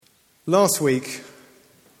Last week,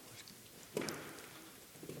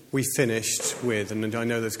 we finished with, and I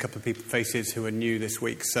know there's a couple of faces who are new this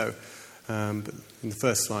week, so but in the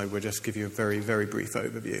first slide, we'll just give you a very, very brief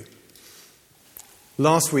overview.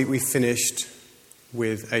 Last week, we finished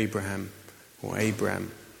with Abraham, or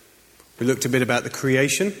Abram. We looked a bit about the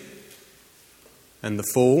creation and the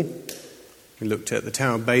fall. We looked at the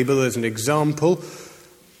Tower of Babel as an example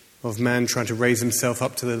of man trying to raise himself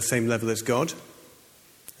up to the same level as God.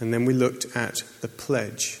 And then we looked at the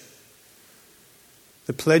pledge.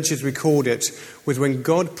 The pledge, as we called it, was when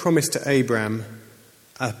God promised to Abram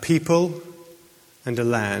a people and a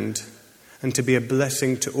land, and to be a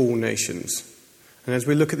blessing to all nations. And as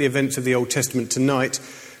we look at the events of the Old Testament tonight,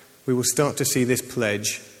 we will start to see this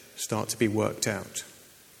pledge start to be worked out.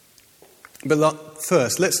 But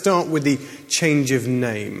first, let's start with the change of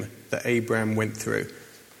name that Abram went through,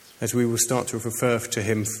 as we will start to refer to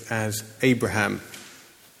him as Abraham.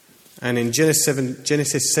 And in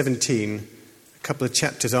Genesis 17, a couple of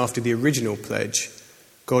chapters after the original pledge,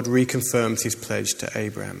 God reconfirms his pledge to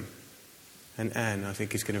Abraham. And Anne, I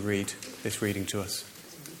think, is going to read this reading to us.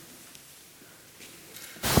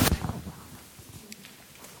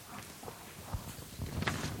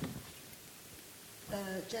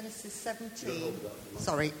 Genesis 17.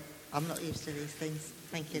 Sorry, I'm not used to these things.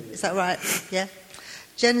 Thank you. Is that right? Yeah?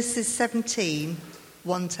 Genesis 17,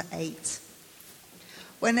 1 to 8.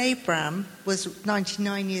 When Abram was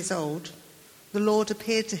 99 years old, the Lord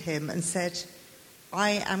appeared to him and said,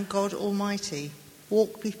 I am God Almighty.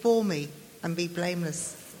 Walk before me and be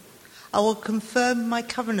blameless. I will confirm my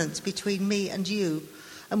covenant between me and you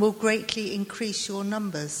and will greatly increase your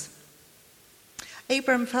numbers.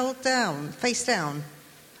 Abram fell down, face down,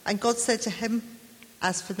 and God said to him,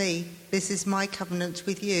 As for me, this is my covenant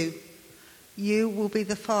with you. You will be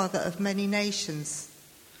the father of many nations.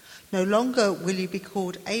 No longer will you be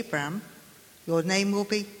called Abram, your name will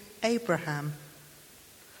be Abraham.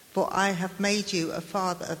 For I have made you a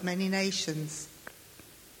father of many nations.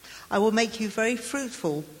 I will make you very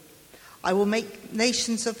fruitful. I will make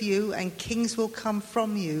nations of you, and kings will come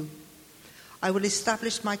from you. I will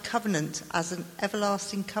establish my covenant as an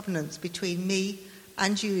everlasting covenant between me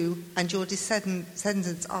and you and your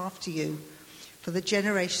descendants after you, for the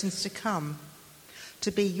generations to come, to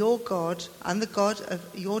be your God and the God of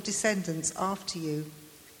your descendants after you.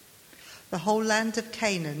 The whole land of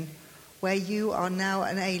Canaan, where you are now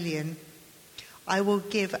an alien, I will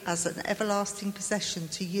give as an everlasting possession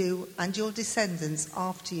to you and your descendants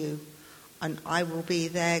after you, and I will be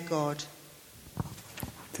their God.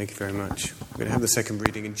 Thank you very much. We're going to have the second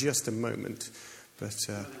reading in just a moment, but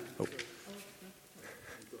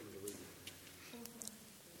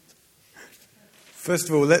First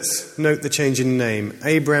of all, let's note the change in name.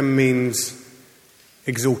 Abram means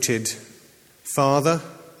exalted father,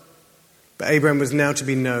 but Abram was now to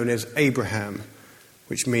be known as Abraham,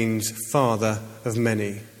 which means father of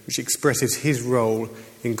many, which expresses his role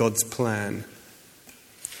in God's plan.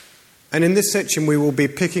 And in this section, we will be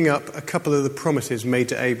picking up a couple of the promises made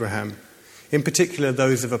to Abraham, in particular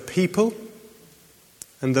those of a people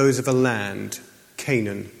and those of a land,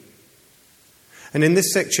 Canaan. And in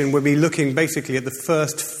this section, we'll be looking basically at the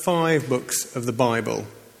first 5 books of the Bible: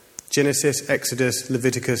 Genesis, Exodus,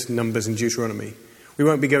 Leviticus, Numbers, and Deuteronomy. We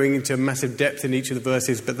won't be going into massive depth in each of the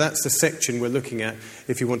verses, but that's the section we're looking at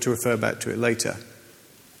if you want to refer back to it later.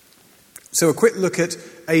 So a quick look at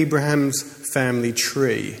Abraham's family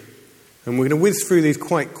tree. And we're going to whiz through these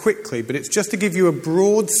quite quickly, but it's just to give you a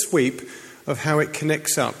broad sweep of how it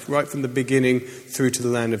connects up right from the beginning through to the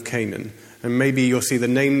land of Canaan. And maybe you'll see the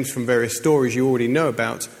names from various stories you already know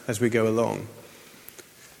about as we go along.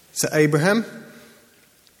 So Abraham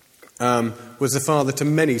was the father to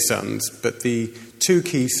many sons, but the 2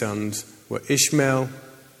 key sons were Ishmael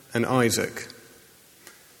and Isaac.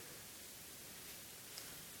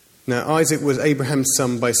 Now, Isaac was Abraham's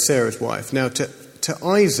son by Sarah's wife. Now, to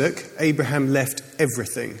Isaac, Abraham left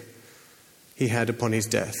everything he had upon his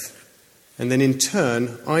death. And then in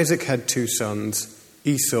turn, Isaac had 2 sons,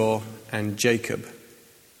 Esau and Jacob.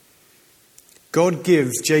 God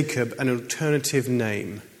gives Jacob an alternative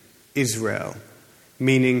name, Israel,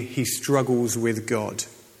 meaning he struggles with God.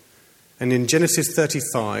 And in Genesis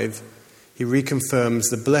 35, he reconfirms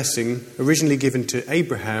the blessing originally given to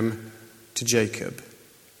Abraham to Jacob.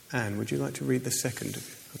 Anne, would you like to read the second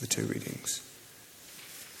of the 2 readings?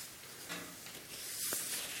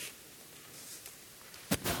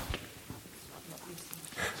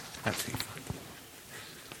 Absolutely fine.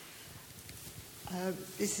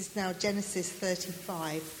 This is now Genesis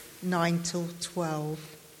 35, 9 till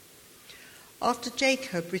 12. After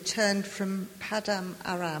Jacob returned from Paddan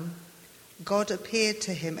Aram, God appeared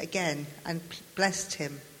to him again and blessed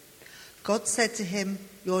him. God said to him,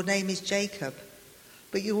 "Your name is Jacob,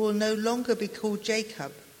 but you will no longer be called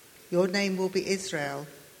Jacob. Your name will be Israel."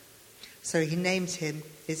 So he named him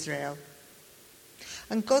Israel.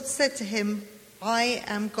 And God said to him, "I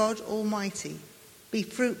am God Almighty. Be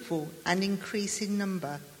fruitful and increase in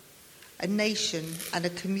number. A nation and a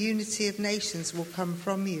community of nations will come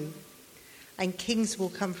from you, and kings will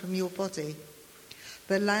come from your body.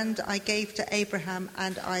 The land I gave to Abraham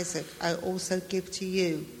and Isaac I also give to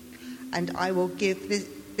you, and I will give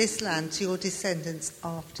this land to your descendants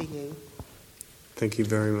after you." Thank you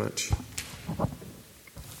very much.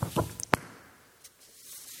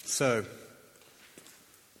 So,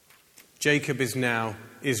 Jacob is now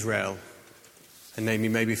Israel, a name you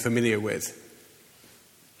may be familiar with.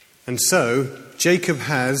 And so, Jacob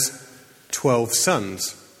has 12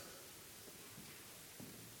 sons.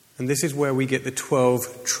 And this is where we get the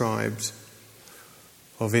 12 tribes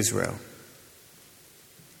of Israel.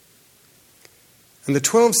 And the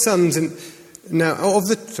 12 sons, of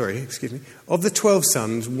the 12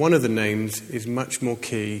 sons, one of the names is much more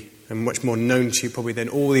key and much more known to you probably than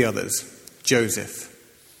all the others, Joseph.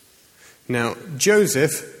 Now,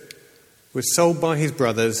 Joseph was sold by his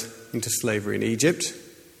brothers into slavery in Egypt.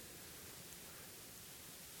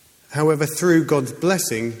 However, through God's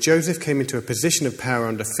blessing, Joseph came into a position of power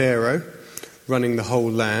under Pharaoh, running the whole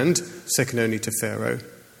land, second only to Pharaoh.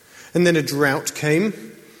 And then a drought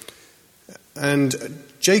came, and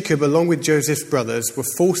Jacob, along with Joseph's brothers, were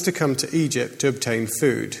forced to come to Egypt to obtain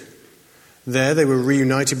food. There they were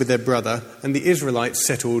reunited with their brother, and the Israelites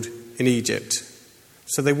settled in Egypt.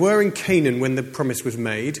 So they were in Canaan when the promise was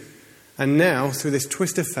made, and now, through this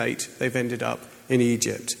twist of fate, they've ended up in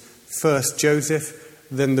Egypt. First Joseph,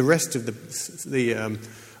 then the rest of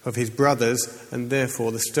of his brothers, and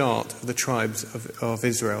therefore the start of the tribes of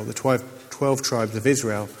Israel. The 12 tribes of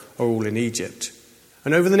Israel are all in Egypt.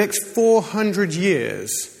 And over the next 400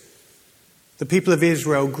 years, the people of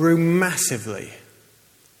Israel grew massively,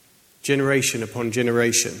 generation upon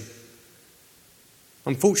generation.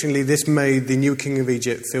 Unfortunately, this made the new king of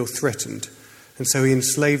Egypt feel threatened, and so he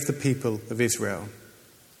enslaved the people of Israel.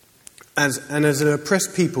 As an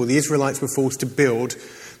oppressed people, the Israelites were forced to build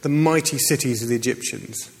the mighty cities of the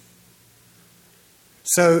Egyptians.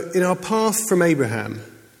 So, in our path from Abraham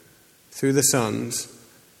through the sons,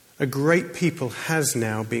 a great people has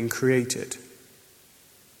now been created.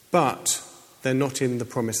 But they're not in the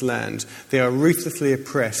promised land. They are ruthlessly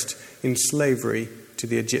oppressed in slavery to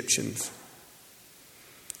the Egyptians.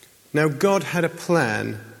 Now, God had a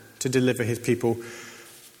plan to deliver his people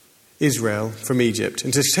Israel from Egypt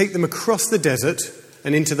and to take them across the desert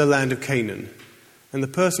and into the land of Canaan. And the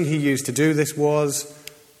person he used to do this was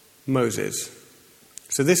Moses.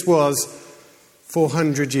 So this was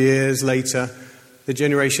 400 years later. The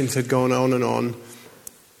generations had gone on,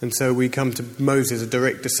 and so we come to Moses, a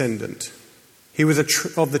direct descendant. He was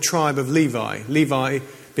of the tribe of Levi, Levi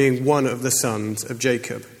being one of the sons of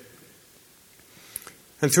Jacob.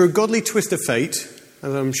 And through a godly twist of fate,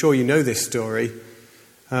 as I'm sure you know this story,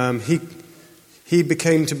 he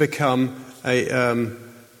became to become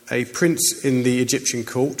a prince in the Egyptian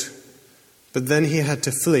court, but then he had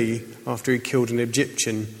to flee after he killed an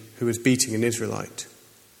Egyptian who was beating an Israelite.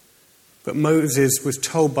 But Moses was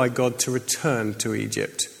told by God to return to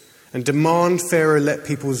Egypt and demand Pharaoh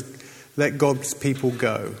let God's people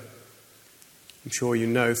go. I'm sure you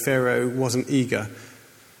know Pharaoh wasn't eager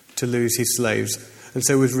to lose his slaves, and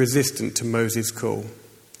so was resistant to Moses' call.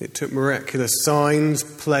 It took miraculous signs,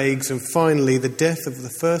 plagues, and finally the death of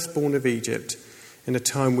the firstborn of Egypt in a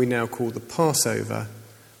time we now call the Passover,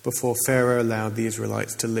 before Pharaoh allowed the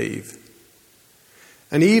Israelites to leave.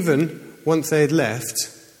 And even once they had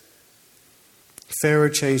left, Pharaoh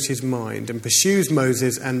changed his mind and pursues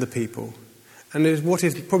Moses and the people. And it is what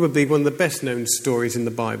is probably one of the best known stories in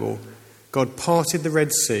the Bible. God parted the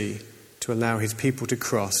Red Sea to allow his people to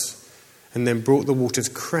cross, and then brought the waters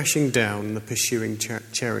crashing down on the pursuing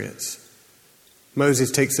chariots. Moses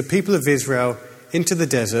takes the people of Israel into the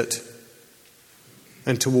desert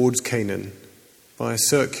and towards Canaan by a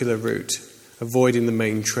circular route, avoiding the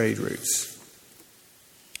main trade routes.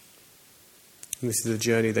 And this is the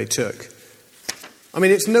journey they took. I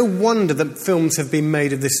mean, it's no wonder that films have been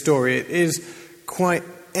made of this story. It is quite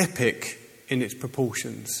epic in its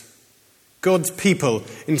proportions. God's people,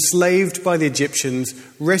 enslaved by the Egyptians,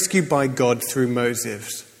 rescued by God through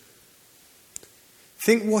Moses.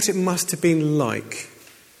 Think what it must have been like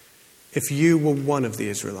if you were one of the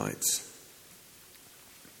Israelites.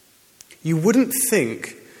 You wouldn't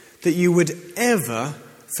think that you would ever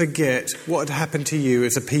forget what had happened to you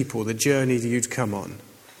as a people, the journey you'd come on.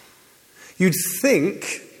 You'd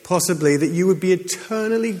think, possibly, that you would be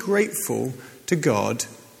eternally grateful to God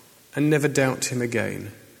and never doubt him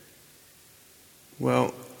again.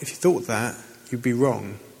 Well, if you thought that, you'd be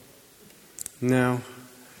wrong. Now,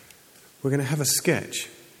 we're going to have a sketch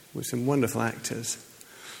with some wonderful actors.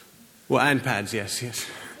 Well, and pads, yes.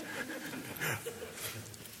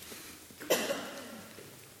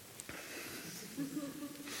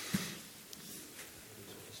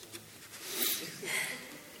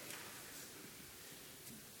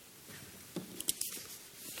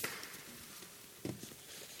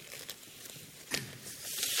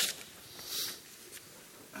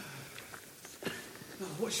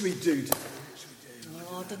 What should we do today?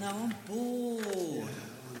 I don't know, I'm bored.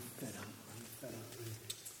 I'm fed up.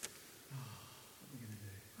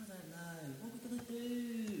 I don't know, what are we going to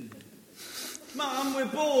do? Mum, we're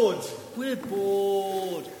bored. We're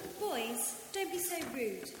bored. Boys, don't be so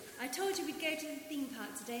rude. I told you we'd go to the theme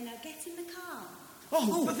park today. Now get in the car.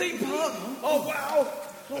 Oh, the theme park. Oh, wow.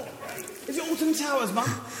 Oh, is it Alton Towers, Mum?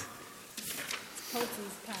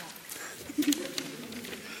 Colton's Park.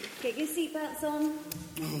 Get your seatbelts on.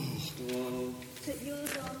 Oh. Put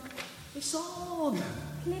yours on. It's on.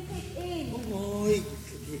 Clip it in. All right.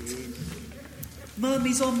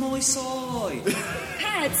 Mummy's on my side.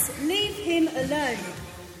 Pads, leave him alone.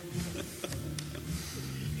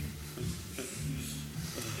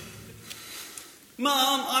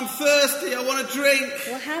 Mum, I'm thirsty. I want a drink.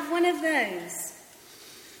 We'll have one of those.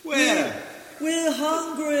 Where? We're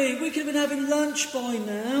hungry. We could have been having lunch by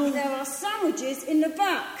now. There are sandwiches in the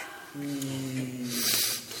back. Are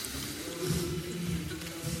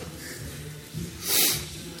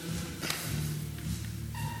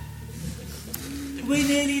we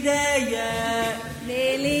nearly there yet?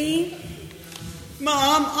 Nearly.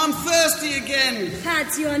 Mum, I'm thirsty again.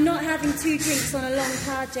 Pads, you are not having 2 drinks on a long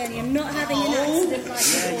car journey. I'm not having an accident like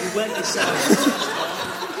Yeah, before. you went yourself.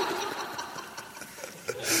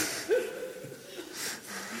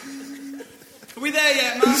 Are we there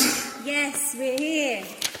yet, Mum? Yes, we're here.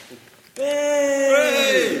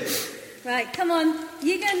 Hey! Right, come on.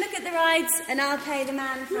 You go and look at the rides and I'll pay the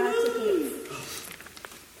man for our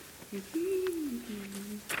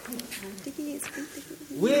tickets.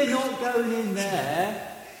 We're not going in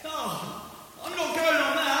there. Oh, I'm not going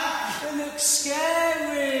on that. It looks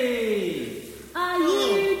scary. Are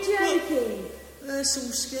you joking? That's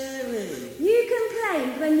all scary. You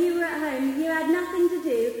complained when you were at home you had nothing to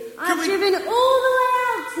do. I've we- driven all the way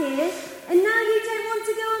out here and now you don't want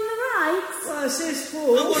to go on the rides? What's this for?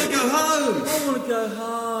 I want to go home. I want to go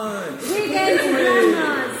home. We're going to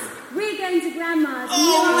Grandma's. We're going to Grandma's. Oh,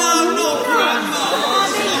 no, not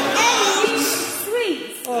Grandma's. Having any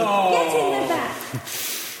sweets. Get in the back.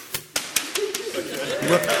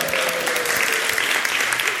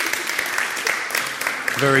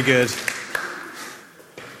 Very good.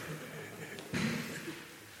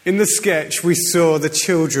 In the sketch, we saw the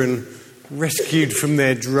children rescued from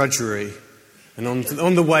their drudgery and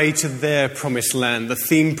on the way to their promised land, the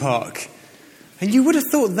theme park. And you would have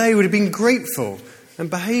thought they would have been grateful and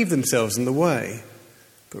behaved themselves on the way.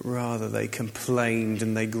 But rather, they complained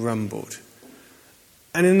and they grumbled.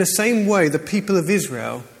 And in the same way, the people of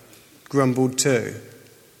Israel grumbled too.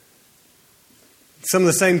 Some of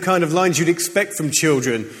the same kind of lines you'd expect from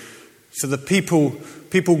children. So the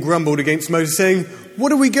people grumbled against Moses, saying,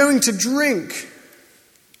 "What are we going to drink?"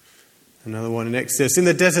 Another one in Exodus. In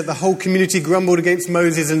the desert, the whole community grumbled against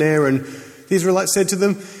Moses and Aaron. The Israelites said to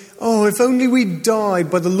them, "Oh, if only we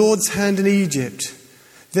died by the Lord's hand in Egypt.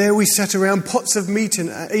 There we sat around pots of meat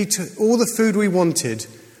and ate all the food we wanted.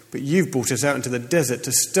 But you've brought us out into the desert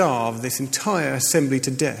to starve this entire assembly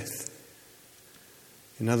to death."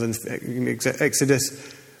 Another in Exodus.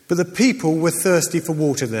 But the people were thirsty for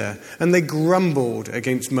water there, and they grumbled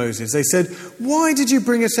against Moses. They said, "Why did you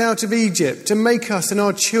bring us out of Egypt to make us and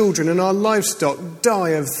our children and our livestock die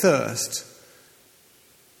of thirst?"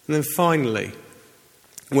 And then finally,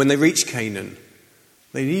 when they reached Canaan,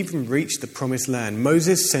 they'd even reached the promised land,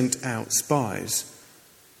 Moses sent out spies.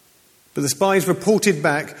 But the spies reported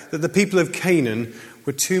back that the people of Canaan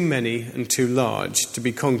were too many and too large to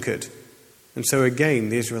be conquered. And so again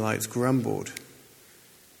the Israelites grumbled.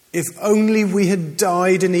 "If only we had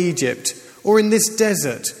died in Egypt or in this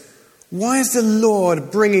desert. Why is the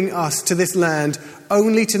Lord bringing us to this land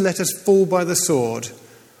only to let us fall by the sword?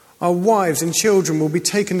 Our wives and children will be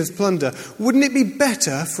taken as plunder. Wouldn't it be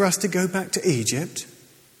better for us to go back to Egypt?"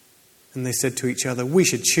 And they said to each other, "We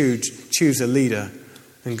should choose a leader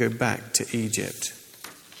and go back to Egypt."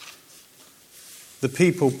 The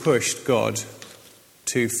people pushed God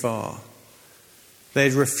too far. They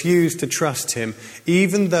had refused to trust him,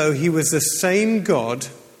 even though he was the same God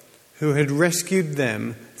who had rescued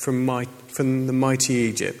them from the mighty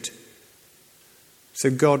Egypt. So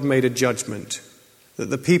God made a judgment that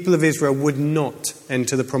the people of Israel would not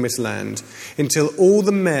enter the promised land until all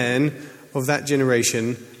the men of that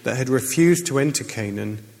generation that had refused to enter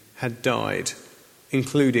Canaan had died,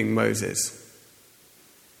 including Moses.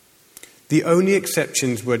 The only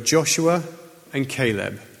exceptions were Joshua and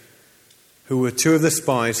Caleb, who were two of the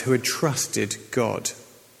spies who had trusted God.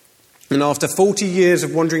 And after 40 years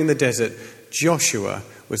of wandering in the desert, Joshua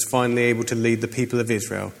was finally able to lead the people of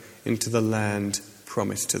Israel into the land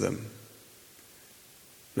promised to them.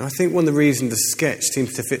 Now, I think one of the reasons the sketch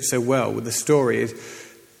seems to fit so well with the story is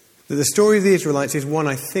that the story of the Israelites is one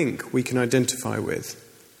I think we can identify with.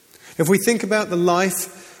 If we think about the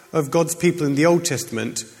life of God's people in the Old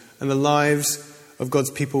Testament and the lives of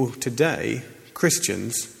God's people today,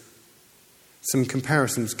 Christians, some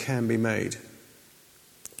comparisons can be made.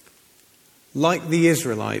 Like the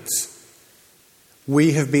Israelites,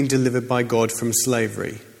 we have been delivered by God from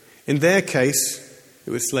slavery. In their case,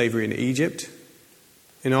 it was slavery in Egypt.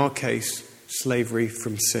 In our case, slavery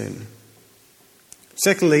from sin.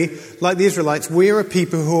 Secondly, like the Israelites, we are a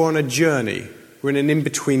people who are on a journey. We're in an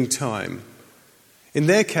in-between time. In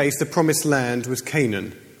their case, the promised land was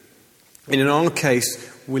Canaan. And in our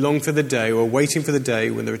case, we long for the day, or waiting for the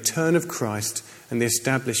day, when the return of Christ and the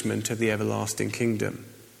establishment of the everlasting kingdom.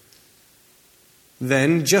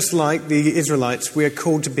 Then, just like the Israelites, we are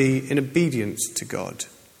called to be in obedience to God.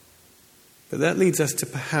 But that leads us to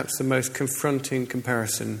perhaps the most confronting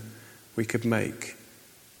comparison we could make.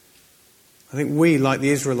 I think we, like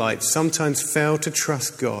the Israelites, sometimes fail to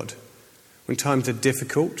trust God when times are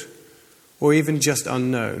difficult or even just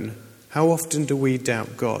unknown. How often do we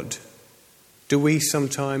doubt God? Do we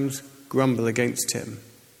sometimes grumble against him?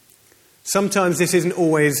 Sometimes this isn't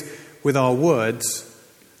always with our words.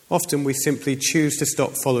 Often we simply choose to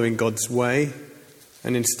stop following God's way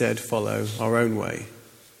and instead follow our own way.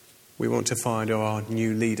 We want to find our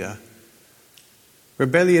new leader.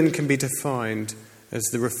 Rebellion can be defined as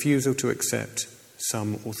the refusal to accept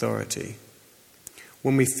some authority.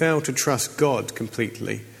 When we fail to trust God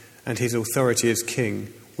completely and his authority as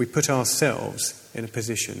king, we put ourselves in a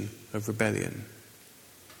position of rebellion.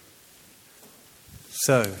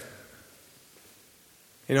 So,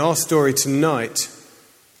 in our story tonight,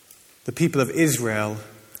 the people of Israel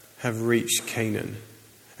have reached Canaan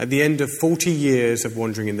at the end of 40 years of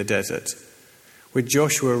wandering in the desert, with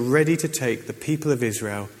Joshua ready to take the people of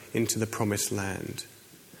Israel into the promised land.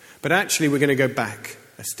 But actually, we're going to go back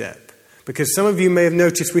a step, because some of you may have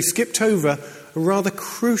noticed we skipped over a rather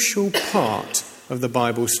crucial part of the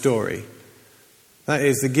Bible story. That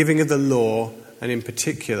is the giving of the law, and in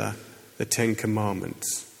particular, the Ten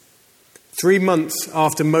Commandments. 3 months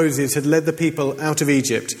after Moses had led the people out of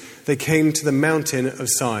Egypt, they came to the mountain of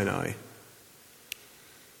Sinai,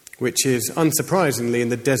 which is unsurprisingly in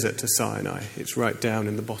the desert of Sinai. It's right down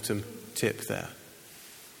in the bottom tip there.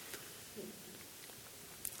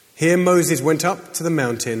 Here Moses went up to the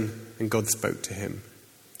mountain and God spoke to him.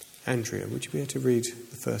 Andrea, would you be able to read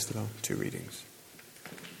the first of our 2 readings?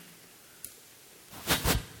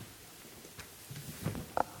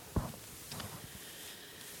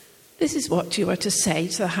 This is what you are to say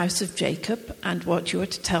to the house of Jacob and what you are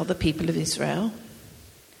to tell the people of Israel.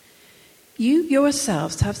 You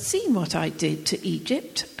yourselves have seen what I did to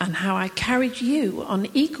Egypt and how I carried you on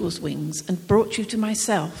eagle's wings and brought you to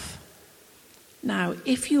myself. Now,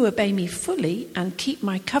 if you obey me fully and keep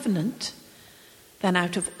my covenant, then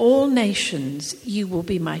out of all nations you will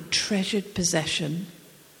be my treasured possession.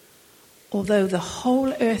 Although the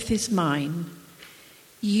whole earth is mine,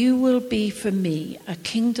 you will be for me a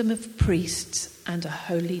kingdom of priests and a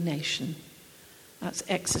holy nation. That's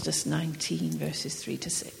Exodus 19, verses 3 to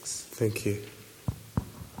 6. Thank you.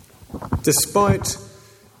 Despite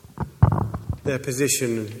their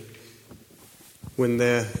position when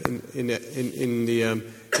they're in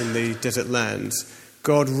the desert lands,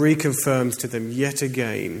 God reconfirms to them yet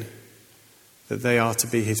again that they are to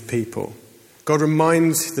be his people. God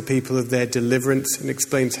reminds the people of their deliverance and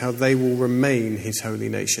explains how they will remain his holy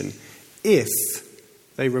nation if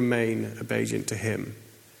they remain obedient to him.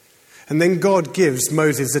 And then God gives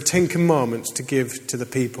Moses the 10 Commandments to give to the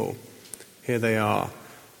people. Here they are.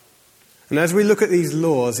 And as we look at these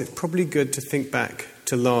laws, it's probably good to think back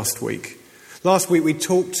to last week. Last week we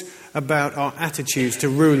talked about our attitudes to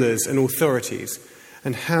rulers and authorities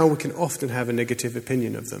and how we can often have a negative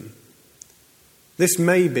opinion of them. This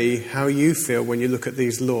may be how you feel when you look at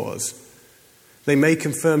these laws. They may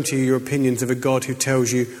confirm to you your opinions of a God who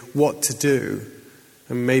tells you what to do,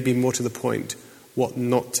 and maybe more to the point, what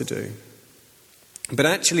not to do. But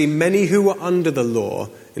actually, many who were under the law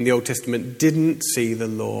in the Old Testament didn't see the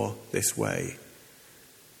law this way.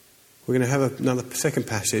 We're going to have another second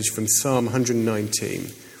passage from Psalm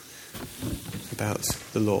 119 about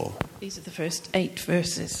the law. These are the first 8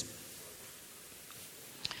 verses.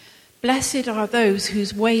 Blessed are those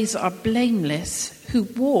whose ways are blameless, who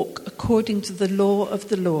walk according to the law of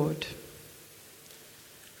the Lord.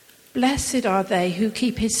 Blessed are they who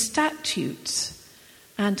keep his statutes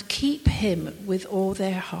and keep him with all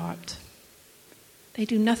their heart. They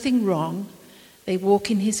do nothing wrong, they walk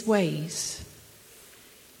in his ways.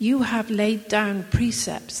 You have laid down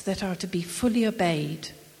precepts that are to be fully obeyed.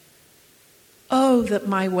 Oh, that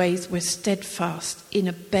my ways were steadfast in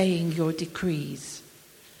obeying your decrees.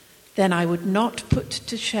 Then I would not put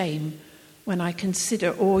to shame when I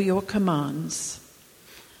consider all your commands.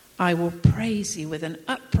 I will praise you with an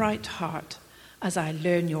upright heart as I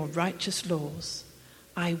learn your righteous laws.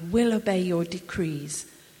 I will obey your decrees.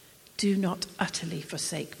 Do not utterly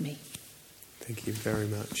forsake me. Thank you very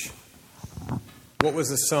much. What was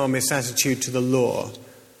the psalmist's attitude to the law?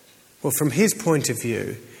 Well, from his point of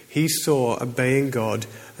view, he saw obeying God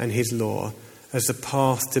and his law as the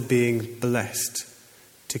path to being blessed,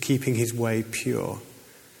 to keeping his way pure.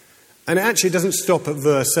 And it actually doesn't stop at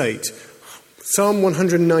verse 8. Psalm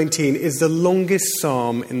 119 is the longest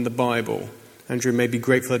psalm in the Bible. Andrew may be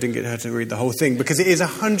grateful I didn't get her to read the whole thing, because it is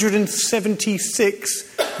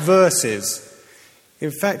 176 verses.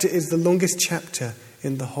 In fact, it is the longest chapter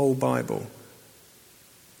in the whole Bible.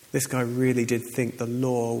 This guy really did think the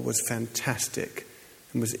law was fantastic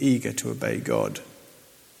and was eager to obey God.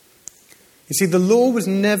 You see, the law was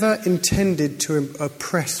never intended to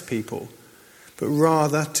oppress people, but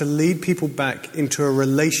rather to lead people back into a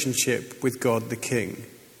relationship with God the King.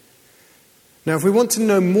 Now, if we want to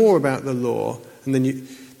know more about the law, then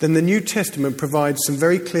the New Testament provides some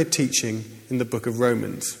very clear teaching in the book of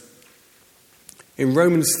Romans. In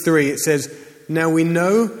Romans 3, it says, "Now we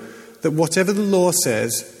know that whatever the law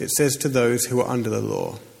says, it says to those who are under the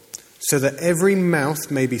law, so that every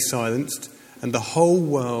mouth may be silenced and the whole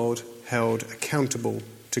world held accountable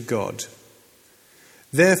to God.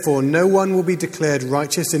 Therefore, no one will be declared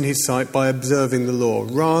righteous in his sight by observing the law.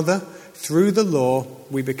 Rather, through the law,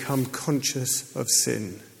 we become conscious of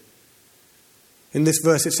sin." In this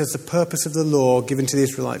verse, it says the purpose of the law given to the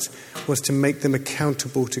Israelites was to make them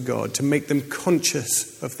accountable to God, to make them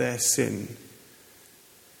conscious of their sin.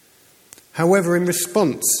 However, in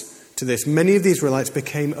response to this, many of the Israelites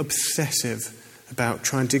became obsessive about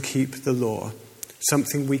trying to keep the law,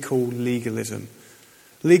 something we call legalism.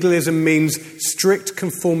 Legalism means strict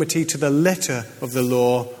conformity to the letter of the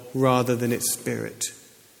law rather than its spirit.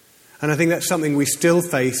 And I think that's something we still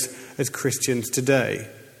face as Christians today.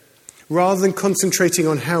 Rather than concentrating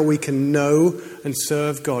on how we can know and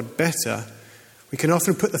serve God better, we can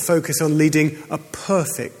often put the focus on leading a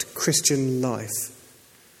perfect Christian life,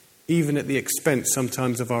 even at the expense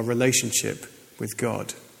sometimes of our relationship with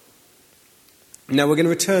God. Now we're going to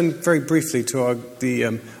return very briefly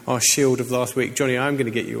to our shield of last week. Johnny, I'm going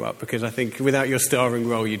to get you up because I think without your starring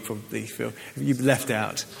role you'd probably feel you've left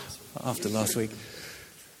out after last week.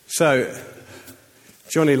 So,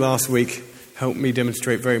 Johnny last week helped me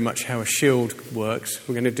demonstrate very much how a shield works.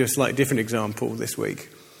 We're going to do a slightly different example this week.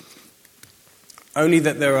 Only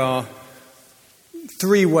that there are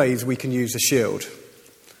 3 ways we can use a shield.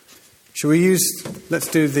 Let's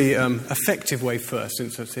do the effective way first,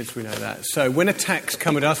 since we know that. So when attacks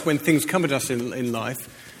come at us, when things come at us in life,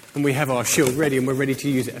 and we have our shield ready and we're ready to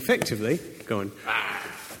use it effectively, go on.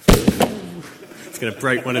 It's going to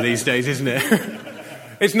break one of these days, isn't it?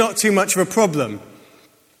 It's not too much of a problem.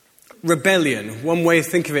 Rebellion, one way to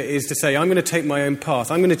think of it is to say, I'm going to take my own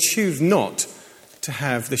path. I'm going to choose not to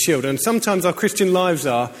have the shield. And sometimes our Christian lives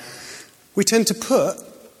we tend to put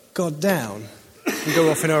God down and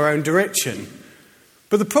go off in our own direction.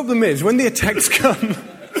 But the problem is, when the attacks come,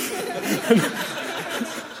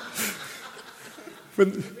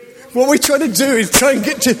 what we try to do is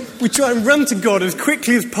we try and run to God as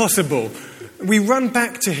quickly as possible. We run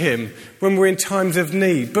back to him when we're in times of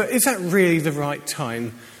need. But is that really the right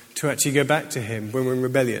time to actually go back to him when we're in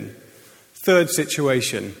rebellion? Third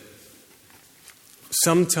situation.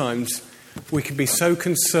 Sometimes we can be so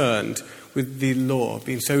concerned with the law,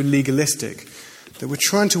 being so legalistic, that we're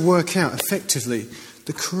trying to work out effectively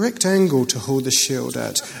the correct angle to hold the shield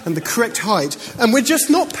at and the correct height, and we're just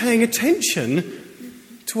not paying attention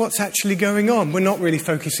to what's actually going on. We're not really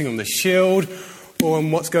focusing on the shield or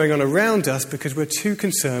on what's going on around us because we're too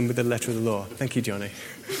concerned with the letter of the law. Thank you, Johnny.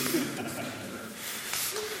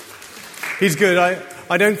 He's good.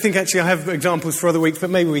 I don't think actually I have examples for other weeks,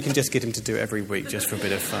 but maybe we can just get him to do it every week just for a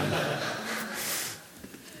bit of fun.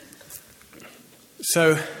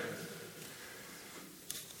 So,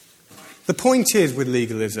 the point is with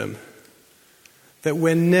legalism that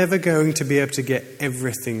we're never going to be able to get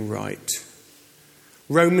everything right.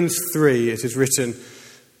 Romans 3, it is written,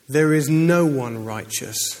 "There is no one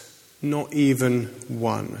righteous, not even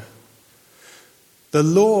one." The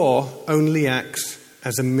law only acts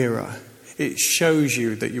as a mirror. It shows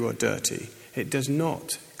you that you are dirty. It does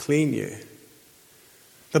not clean you.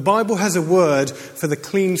 The Bible has a word for the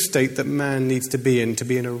clean state that man needs to be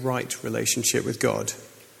in a right relationship with God.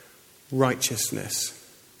 Righteousness.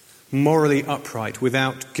 Morally upright,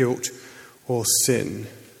 without guilt or sin.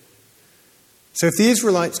 So if the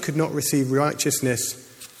Israelites could not receive righteousness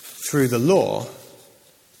through the law,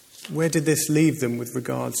 where did this leave them with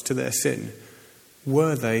regards to their sin?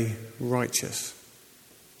 Were they righteous?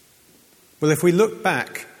 Well, if we look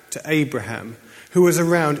back to Abraham, who was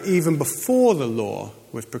around even before the law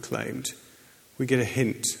was proclaimed, we get a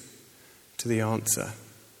hint to the answer.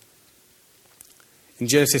 In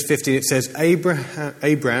Genesis 15 it says,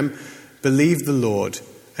 Abraham believed the Lord,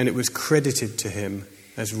 and it was credited to him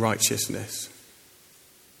as righteousness.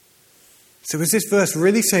 So is this verse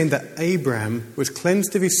really saying that Abraham was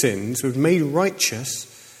cleansed of his sins, was made righteous,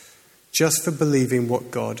 just for believing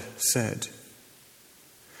what God said?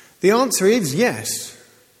 The answer is yes,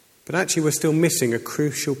 but actually we're still missing a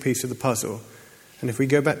crucial piece of the puzzle. And if we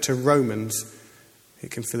go back to Romans,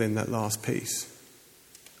 it can fill in that last piece.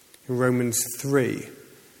 In Romans 3, it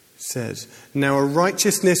says, "Now a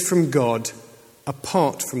righteousness from God,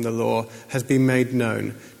 apart from the law, has been made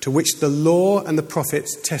known, to which the law and the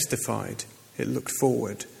prophets testified." It looked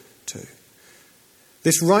forward to.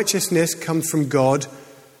 This righteousness comes from God.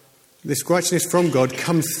 This righteousness from God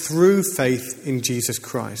comes through faith in Jesus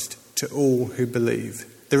Christ to all who believe.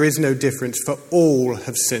 There is no difference, for all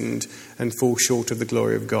have sinned and fall short of the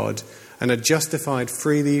glory of God, and are justified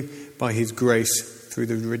freely by his grace through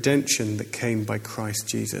the redemption that came by Christ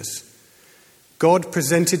Jesus. God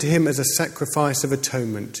presented him as a sacrifice of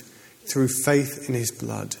atonement through faith in his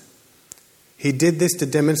blood. He did this to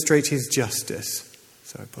demonstrate his justice.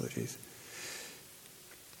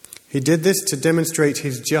 He did this to demonstrate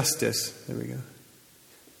his justice. There we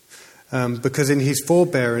go. Because in his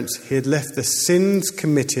forbearance he had left the sins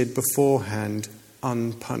committed beforehand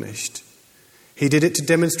unpunished. He did it to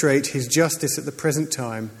demonstrate his justice at the present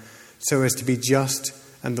time, so as to be just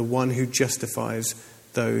and the one who justifies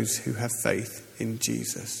those who have faith in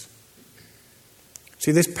Jesus.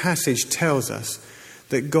 See, this passage tells us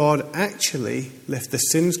that God actually left the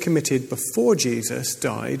sins committed before Jesus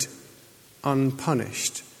died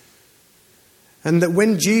unpunished. And that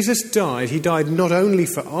when Jesus died, he died not only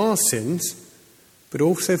for our sins, but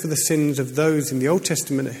also for the sins of those in the Old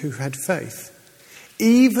Testament who had faith,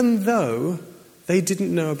 even though they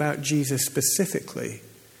didn't know about Jesus specifically.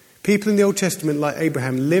 People in the Old Testament, like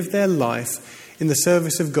Abraham, lived their life in the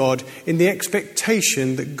service of God in the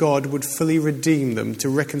expectation that God would fully redeem them to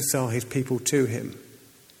reconcile his people to him.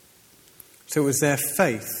 So it was their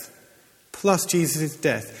faith, plus Jesus'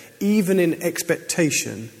 death, even in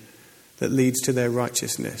expectation, that leads to their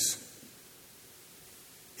righteousness.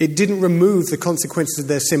 It didn't remove the consequences of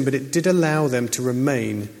their sin, but it did allow them to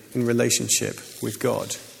remain in relationship with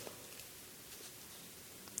God.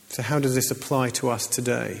 So how does this apply to us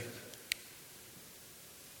today?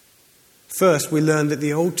 First, we learn that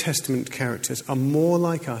the Old Testament characters are more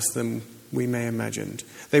like us than we may have imagined.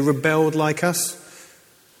 They rebelled like us,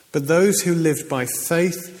 but those who lived by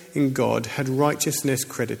faith in God had righteousness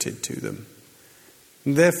credited to them.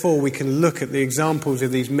 And therefore, we can look at the examples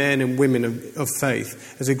of these men and women of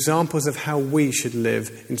faith as examples of how we should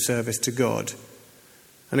live in service to God.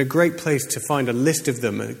 And a great place to find a list of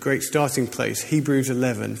them, a great starting place, Hebrews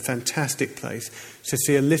 11, fantastic place to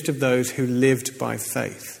see a list of those who lived by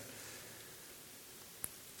faith.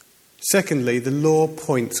 Secondly, the law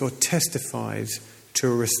points or testifies to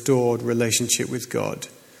a restored relationship with God.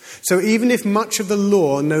 So even if much of the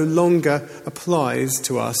law no longer applies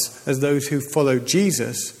to us as those who follow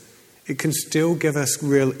Jesus, it can still give us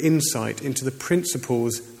real insight into the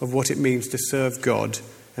principles of what it means to serve God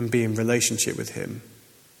and be in relationship with him.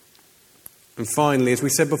 And finally, as we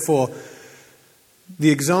said before,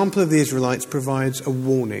 the example of the Israelites provides a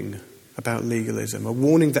warning about legalism, a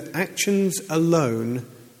warning that actions alone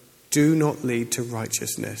do not lead to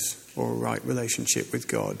righteousness or a right relationship with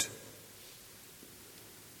God.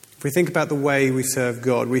 If we think about the way we serve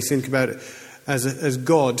God, we think about it as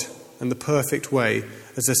God and the perfect way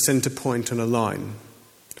as a centre point on a line.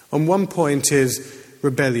 On one point is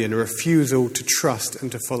rebellion, a refusal to trust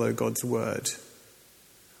and to follow God's word.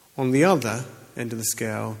 On the other end of the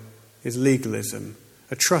scale is legalism,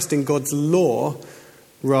 a trust in God's law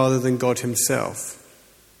rather than God himself.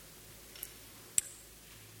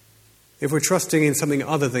 If we're trusting in something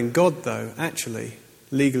other than God, though, actually,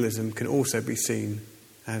 legalism can also be seen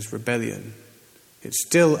as rebellion. It's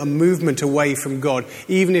still a movement away from God.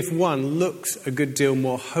 Even if one looks a good deal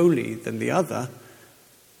more holy than the other,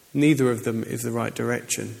 neither of them is the right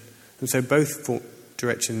direction. And so both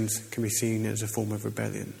directions can be seen as a form of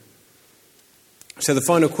rebellion. So the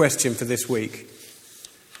final question for this week,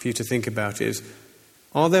 for you to think about, is,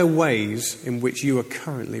 are there ways in which you are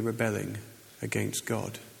currently rebelling against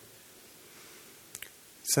God?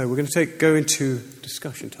 So we're going to go into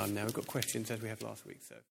discussion time now. We've got questions as we have last week. So.